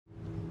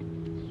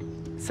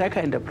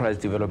SAICA Enterprise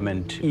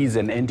Development is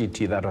an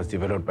entity that was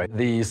developed by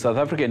the South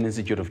African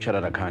Institute of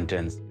Chartered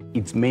Accountants.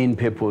 Its main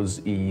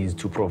purpose is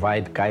to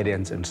provide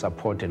guidance and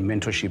support and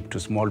mentorship to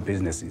small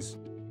businesses.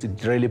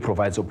 It really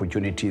provides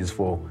opportunities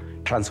for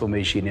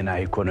transformation in our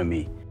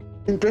economy.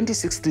 In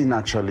 2016,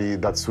 actually,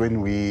 that's when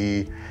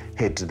we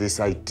had this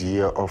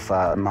idea of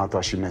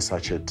mouthwash in a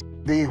sachet.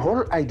 The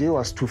whole idea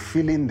was to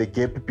fill in the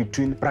gap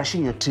between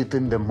brushing your teeth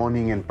in the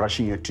morning and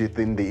brushing your teeth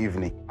in the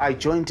evening. I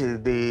joined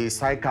the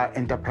SAICA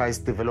Enterprise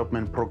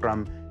Development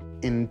Program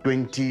in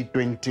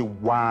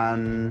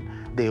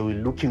 2021. They were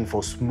looking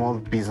for small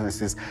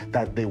businesses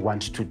that they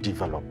want to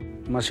develop.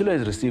 Mashilo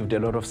has received a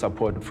lot of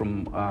support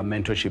from our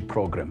mentorship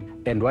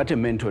program. And what a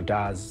mentor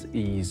does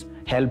is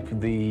help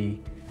the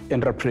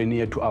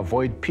entrepreneur to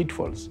avoid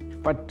pitfalls,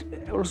 but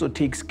also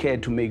takes care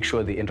to make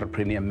sure the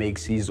entrepreneur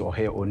makes his or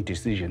her own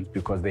decisions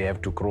because they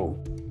have to grow.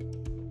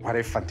 What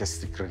a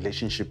fantastic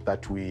relationship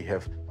that we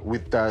have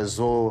with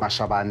Zoe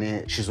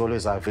Mashabane. She's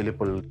always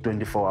available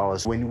 24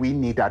 hours when we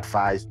need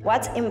advice.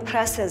 What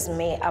impresses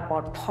me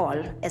about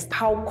Paul is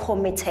how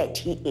committed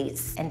he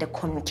is and the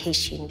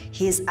communication.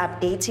 He's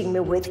updating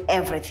me with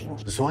everything.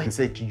 Zoe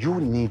said,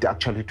 you need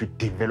actually to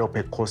develop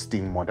a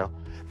costing model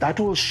that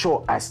will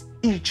show us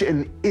each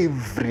and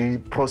every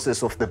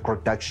process of the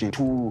production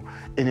to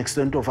an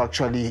extent of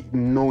actually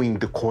knowing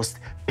the cost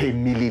per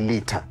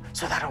milliliter.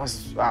 So that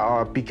was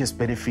our biggest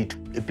benefit,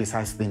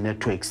 besides the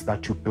networks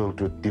that you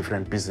build with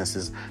different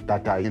businesses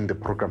that are in the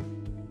program.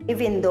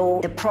 Even though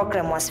the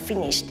program was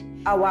finished,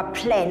 our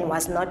plan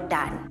was not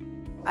done.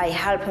 I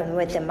helped him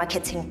with the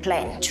marketing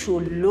plan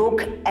to look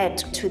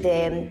to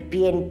the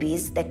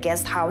B&Bs, the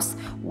guest house,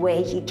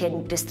 where he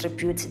can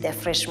distribute the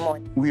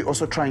Freshmo. We're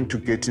also trying to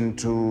get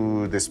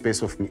into the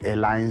space of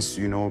airlines,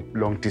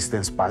 long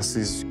distance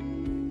buses.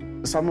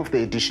 Some of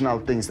the additional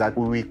things that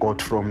we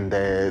got from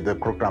the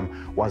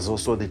program was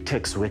also the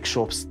tax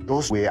workshops.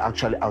 Those were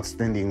actually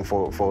outstanding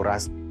for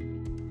us.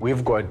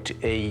 We've got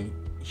a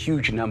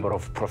huge number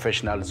of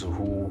professionals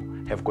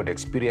who have got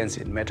experience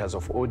in matters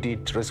of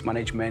audit, risk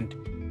management,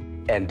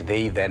 and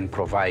they then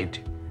provide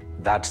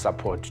that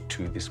support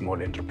to the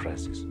small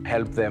enterprises.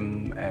 Help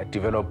them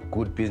develop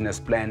good business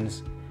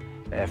plans,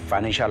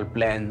 financial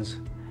plans,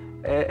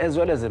 as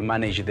well as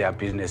manage their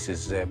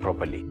businesses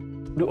properly.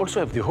 We also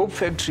have the Hope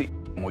Factory,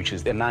 which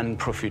is a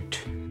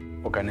non-profit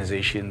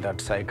organization that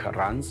SAICA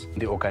runs.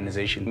 The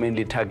organization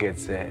mainly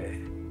targets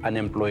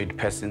unemployed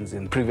persons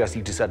in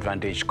previously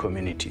disadvantaged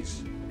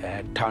communities,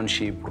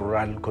 township,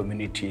 rural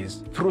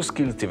communities, through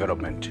skills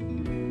development.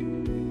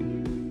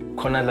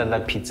 Corner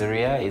Dladla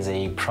Pizzeria is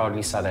a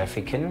proudly South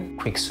African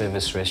quick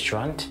service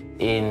restaurant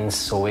in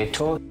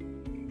Soweto.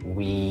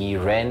 We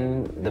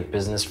ran the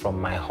business from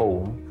my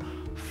home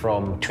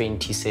from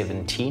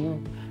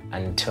 2017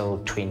 until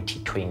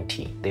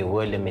 2020. There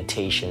were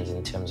limitations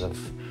in terms of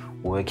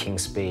working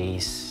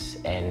space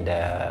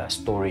and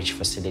storage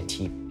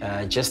facility.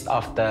 Just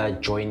after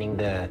joining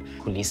the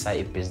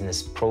Kulisa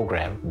Business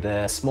program,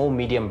 the small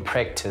medium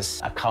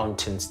practice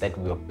accountants that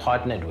we were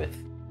partnered with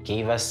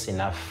gave us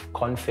enough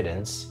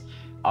confidence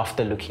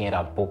after looking at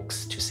our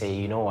books to say,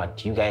 you know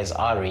what, you guys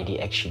are ready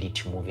actually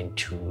to move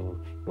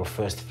into your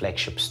first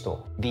flagship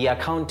store. The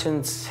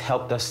accountants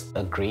helped us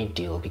a great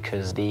deal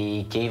because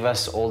they gave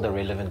us all the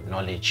relevant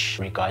knowledge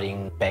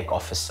regarding back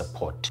office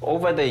support.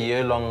 Over the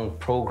year-long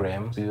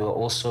program, we were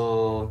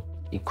also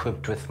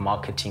equipped with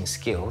marketing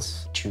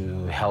skills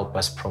to help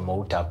us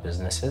promote our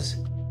businesses.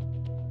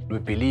 We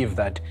believe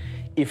that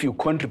if you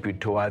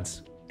contribute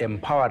towards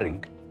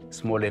empowering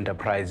small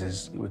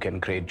enterprises, we can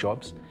create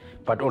jobs,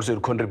 but also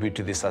contribute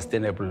to the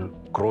sustainable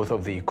growth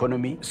of the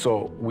economy.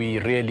 So we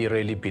really,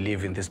 really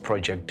believe in this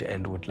project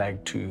and would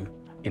like to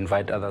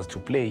invite others to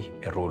play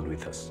a role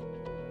with us.